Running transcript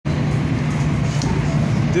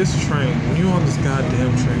this train, when you're on this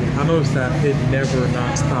goddamn train, I noticed that it never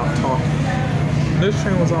not stopped talking. This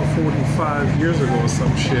train was out 45 years ago or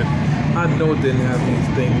some shit. I know it didn't have these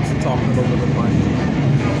things talking over the mic.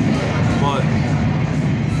 But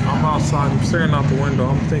I'm outside, I'm staring out the window,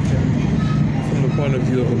 I'm thinking from the point of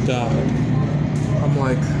view of a god. I'm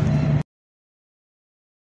like,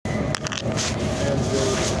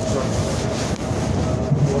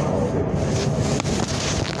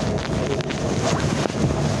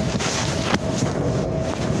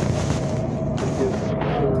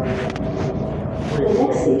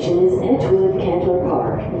 station is Edgewood Candler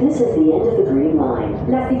Park. This is the end of the Green Line.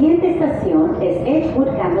 La siguiente estación es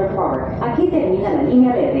Edgewood Candler Park. Aquí termina la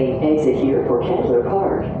línea verde. Exit here for Candler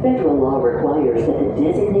Park. Federal law requires that the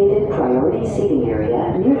designated priority seating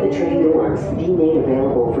area near the train doors be made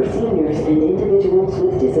available for seniors and individuals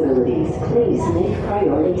with disabilities. Please make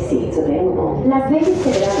priority seats available. Las leyes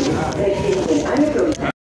federales requieren que el área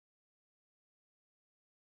prioritaria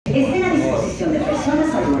estén a disposición de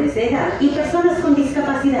personas mayores de edad y personas con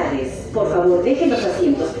discapacidades. Por favor, dejen los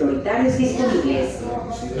asientos prioritarios disponibles.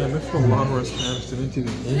 Man, this for long Spanish didn't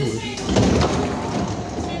even English.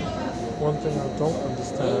 One thing I don't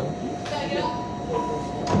understand is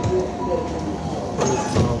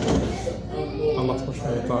I lost my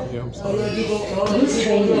train of thought here, I'm sorry. This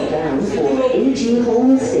train is bound for A.G.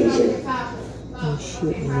 Holmes Station. Oh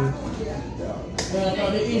shit, man.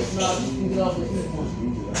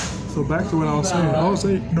 So back to what I was saying, I was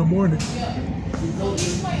 8 in the morning.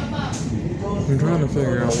 I'm trying to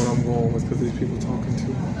figure out what I'm going with because these people talking to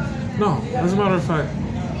me. No, as a matter of fact,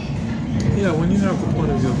 yeah, when you have the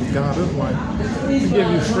point of view of God, it's like, I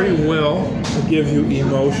give you free will, I give you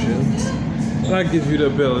emotions, and I give you the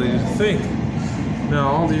ability to think. Now,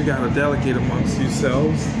 all you gotta delegate amongst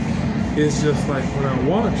yourselves is just like when I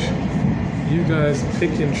watch. You guys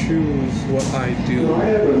pick and choose what I do.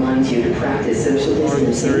 MARTA reminds you to practice social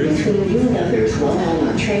distancing between you and others while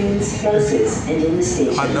on trains, buses, and in the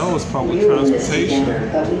stations. I know it's public transportation.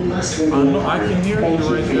 I know I can hear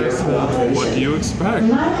you right there. So what do you expect?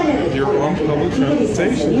 You're on public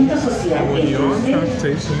transportation, and when you're on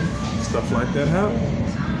transportation, stuff like that happens.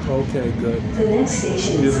 Okay, good. The next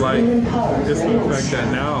station It's is like, Inman Park, it's the Reynolds fact that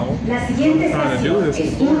Town. now La I'm siguiente trying to do estación this es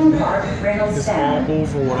before. Inman Park, Reynolds It's all Town.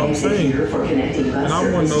 over what I'm saying. And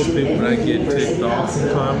I'm one of those people that get ticked off from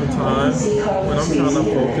time to time when I'm trying to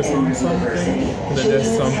focus on something and then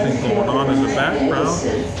there's something going on in the background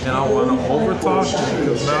and I want to overtalk you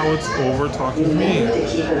because now it's overtalking me.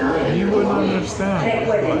 And you wouldn't understand.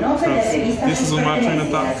 Like, this is when my train of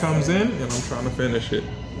thought comes in and I'm trying to finish it.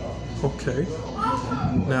 Okay.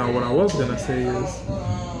 Now, what I was going to say is,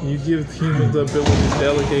 you give humans the ability to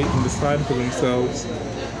delegate and decide for themselves.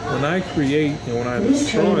 When I create and when I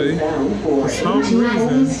destroy, for some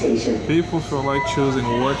reason, people feel like choosing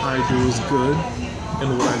what I do is good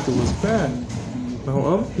and what I do is bad. Now,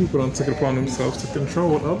 other people don't take it upon themselves to control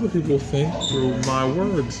what other people think through my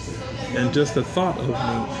words and just the thought of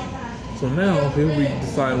me. So now, people be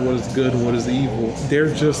deciding what is good and what is evil.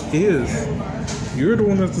 There just is. You're the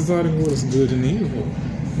one that's deciding what is good and evil,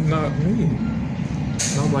 not me.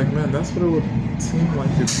 And I'm like, man, that's what it would seem like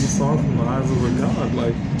if you saw from the eyes of a god.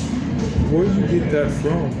 Like, where did you get that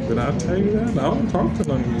from? Did I tell you that? I don't talk to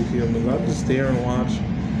none of you humans. I just stare and watch.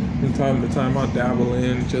 From time to time, I dabble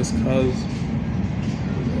in just cause.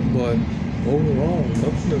 But overall,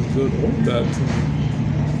 nothing is good or bad to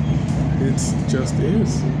me. It just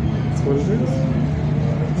is. It's what it is.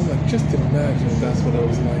 I'm like, just imagine if that's what it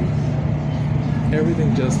was like.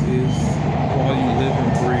 Everything just is while you live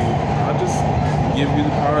and breathe. I just give you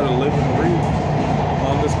the power to live and breathe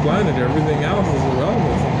on this planet. Everything else is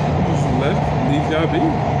irrelevant. Just leave y'all be.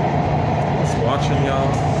 Just watching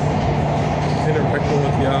y'all, interacting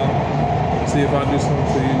with y'all. See if I do something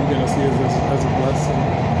to you, you're gonna see it as a blessing.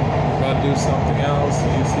 If I do something else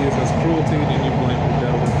and you see it as cruelty, then you blame the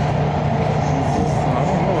devil. I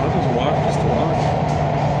don't know, I just watch just to watch.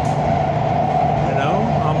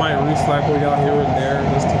 Slackle y'all here and there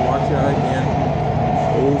just to watch y'all again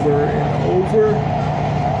over and over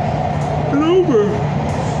and over.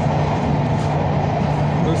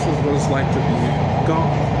 This is what it's like to be God.